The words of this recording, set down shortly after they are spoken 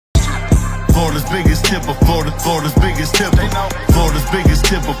Florida's biggest tipper, Florida's biggest tipper. Florida's biggest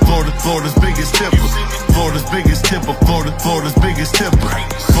tipper, Florida's biggest tipper. Florida's biggest tipper, Florida's biggest tipper.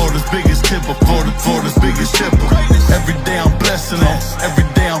 Florida's biggest tipper, Florida's biggest tipper. Every day I'm blessing them, every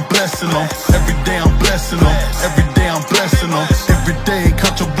day I'm blessing them, every day I'm blessing them, every day I'm blessing them. Every day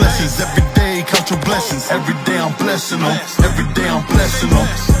count your blessings, every day count your blessings. Every day I'm blessing them, every day I'm blessing them.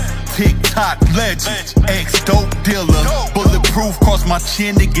 TikTok legend, ex-dope dealer. Bulletproof cross my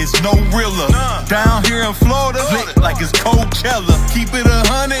chin, it gets no realer. Down here in Florida, lit like it's Coachella. Keep it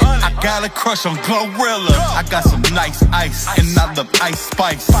 100, I got a crush on Glorilla. I got some nice ice, and I love ice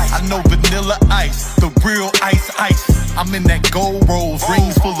spice. I know vanilla ice, the real ice. I'm in that gold rose,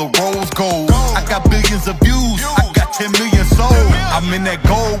 rings full of rose gold. I got billions of views, I got 10 million souls. I'm in that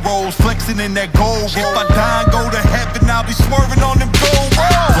gold rose, flexing in that gold roll. If I die and go to heaven, I'll be swerving on them gold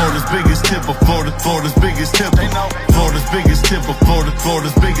rolls. Florida's biggest tipper, Florida's biggest tipper. Florida's biggest tipper,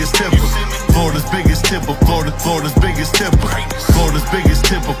 Florida's biggest tipper. Florida's biggest tipper, Florida's biggest tipper. Florida's biggest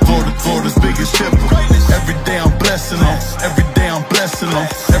tipper, Florida's biggest tipper. Every day I'm blessing them, every day I'm blessing them,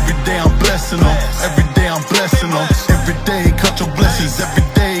 every day I'm blessing them, every day I'm blessing them. Every day count your blessings, every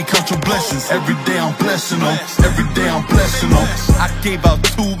day count your blessings. Every day I'm blessing them, every day I'm blessing them. I gave out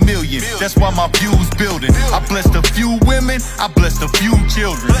 2 million, that's why my view's building. I blessed a few women, I blessed a few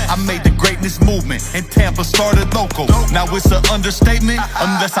children. I made the greatness movement, and Tampa started local. Now it's an understatement,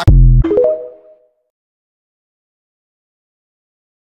 unless I